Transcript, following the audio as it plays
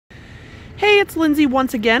Hey, it's Lindsay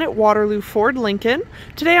once again at Waterloo Ford Lincoln.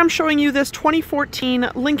 Today I'm showing you this 2014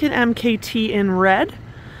 Lincoln MKT in red.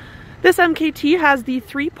 This MKT has the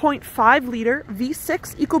 3.5 liter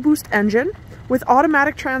V6 EcoBoost engine with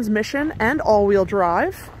automatic transmission and all-wheel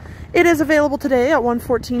drive. It is available today at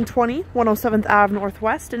 11420 107th Ave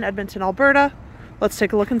Northwest in Edmonton, Alberta. Let's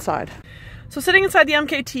take a look inside. So sitting inside the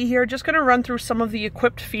MKT here, just going to run through some of the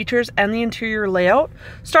equipped features and the interior layout.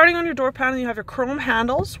 Starting on your door panel, you have your chrome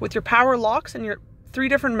handles with your power locks and your 3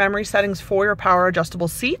 different memory settings for your power adjustable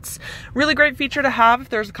seats. Really great feature to have if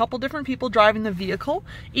there's a couple different people driving the vehicle.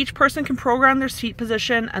 Each person can program their seat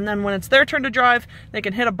position, and then when it's their turn to drive, they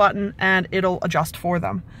can hit a button and it'll adjust for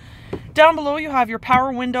them. Down below you have your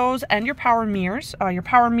power windows and your power mirrors. Your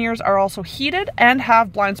power mirrors are also heated and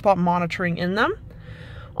have blind spot monitoring in them.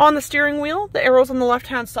 On the steering wheel, the arrows on the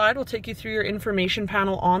left-hand side will take you through your information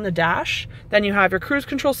panel on the dash. Then you have your cruise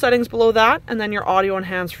control settings below that, and then your audio and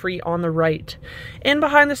hands-free on the right. In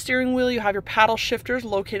behind the steering wheel, you have your paddle shifters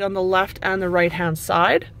located on the left and the right-hand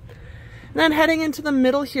side. And then heading into the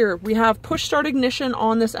middle here, we have push start ignition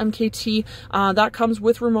on this MKT. That comes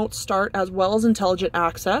with remote start as well as intelligent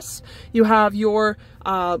access. You have your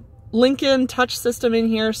Lincoln touch system in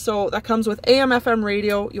here, so that comes with AM FM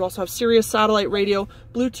radio. You also have Sirius satellite radio,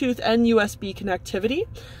 Bluetooth and USB connectivity,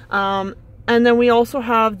 and then we also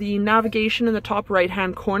have the navigation in the top right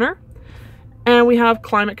hand corner, and we have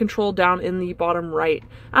climate control down in the bottom right.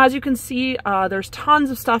 As you can see, there's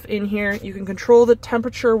tons of stuff in here. You can control the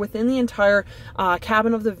temperature within the entire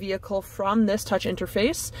cabin of the vehicle from this touch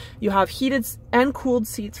interface. You have heated and cooled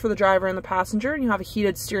seats for the driver and the passenger, and you have a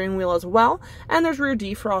heated steering wheel as well, and there's rear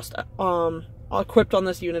defrost equipped on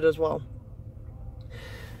this unit as well.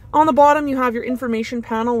 On the bottom, you have your information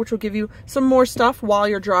panel, which will give you some more stuff while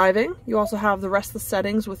you're driving. You also have the rest of the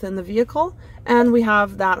settings within the vehicle, and we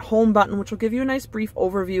have that home button, which will give you a nice brief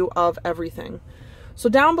overview of everything. So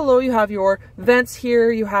down below, you have your vents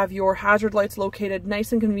here, you have your hazard lights located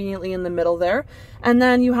nice and conveniently in the middle there, and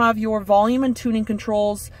then you have your volume and tuning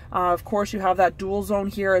controls. Of course, you have that dual zone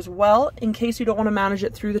here as well, in case you don't want to manage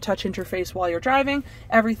it through the touch interface while you're driving.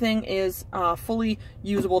 Everything is fully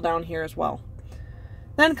usable down here as well.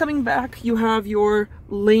 Then coming back, you have your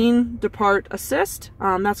lane depart assist.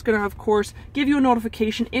 That's going to, of course, give you a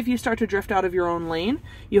notification if you start to drift out of your own lane.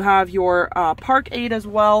 You have your park aid as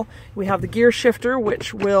well. We have the gear shifter,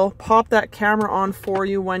 which will pop that camera on for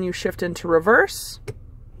you when you shift into reverse.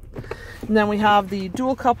 And then we have the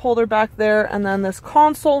dual cup holder back there, and then this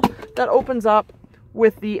console that opens up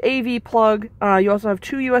with the AV plug. You also have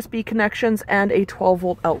 2 USB connections and a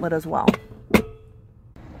 12-volt outlet as well.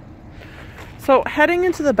 So heading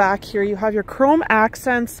into the back here, you have your chrome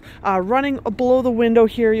accents running below the window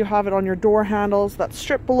here. You have it on your door handles, that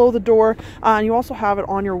strip below the door, and you also have it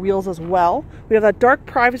on your wheels as well. We have that dark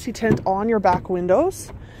privacy tint on your back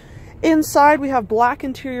windows. Inside, we have black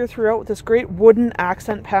interior throughout with this great wooden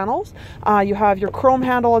accent panels. You have your chrome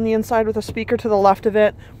handle on the inside with a speaker to the left of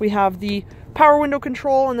it. We have the power window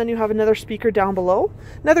control, and then you have another speaker down below.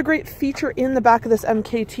 Another great feature in the back of this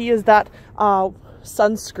MKT is that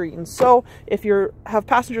sunscreen. So if you have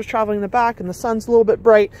passengers traveling in the back and the sun's a little bit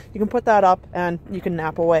bright, you can put that up and you can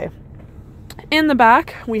nap away. In the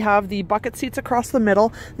back, we have the bucket seats across the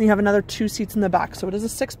middle, and you have another 2 seats in the back. So it is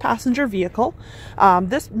a 6-passenger vehicle.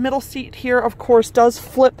 This middle seat here, of course, does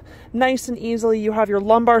flip nice and easily. You have your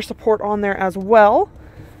lumbar support on there as well.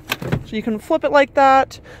 So you can flip it like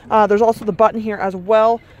that. There's also the button here as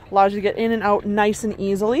well. Allows you to get in and out nice and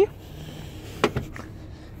easily.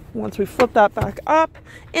 Once we flip that back up,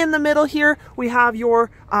 in the middle here, we have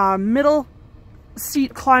your middle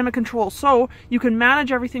seat climate control. So you can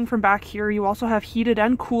manage everything from back here. You also have heated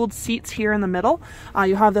and cooled seats here in the middle.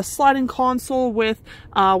 You have the sliding console with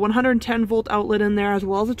 110-volt outlet in there as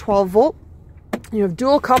well as a 12-volt. You have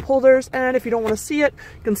dual cup holders, and if you don't want to see it,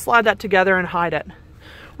 you can slide that together and hide it.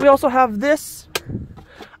 We also have this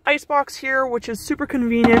ice box here, which is super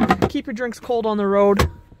convenient. Keep your drinks cold on the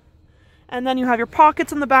road. And then you have your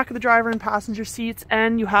pockets on the back of the driver and passenger seats,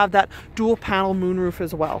 and you have that dual panel moonroof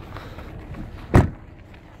as well.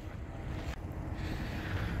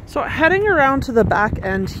 So heading around to the back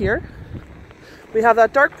end here, we have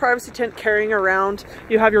that dark privacy tint carrying around.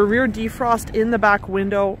 You have your rear defrost in the back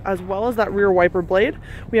window as well as that rear wiper blade.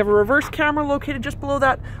 We have a reverse camera located just below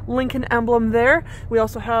that Lincoln emblem there. We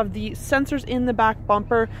also have the sensors in the back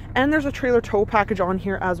bumper, and there's a trailer tow package on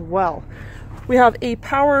here as well. We have a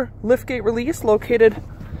power liftgate release located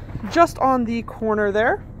just on the corner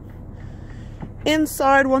there.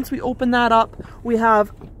 Inside, once we open that up, we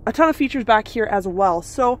have a ton of features back here as well.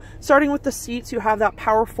 So starting with the seats, you have that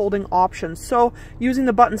power folding option. So using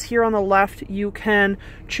the buttons here on the left, you can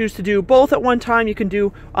choose to do both at one time. You can do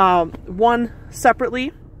one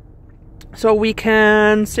separately. So we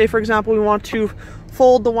can say, for example, we want to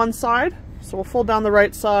fold the one side. So we'll fold down the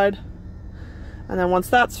right side. And then once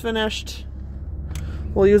that's finished,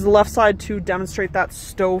 we'll use the left side to demonstrate that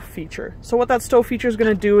stow feature. So what that stow feature is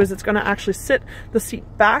going to do is it's going to actually sit the seat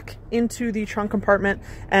back into the trunk compartment,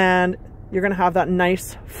 and you're going to have that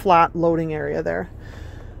nice flat loading area there.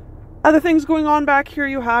 Other things going on back here,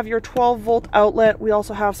 you have your 12-volt outlet. We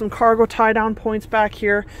also have some cargo tie-down points back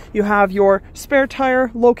here. You have your spare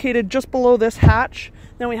tire located just below this hatch.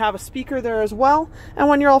 Then we have a speaker there as well. And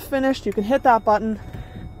when you're all finished, you can hit that button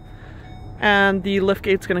and the lift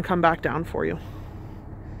gate's going to come back down for you.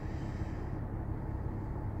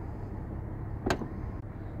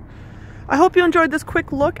 I hope you enjoyed this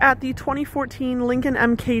quick look at the 2014 Lincoln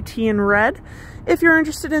MKT in red. If you're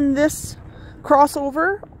interested in this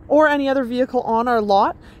crossover or any other vehicle on our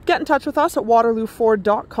lot, get in touch with us at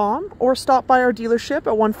waterlooford.com or stop by our dealership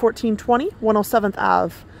at 11420 107th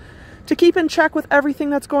Ave. To keep in check with everything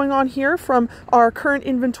that's going on here, from our current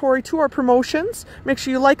inventory to our promotions, make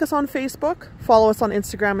sure you like us on Facebook, follow us on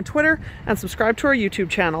Instagram and Twitter, and subscribe to our YouTube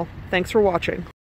channel. Thanks for watching.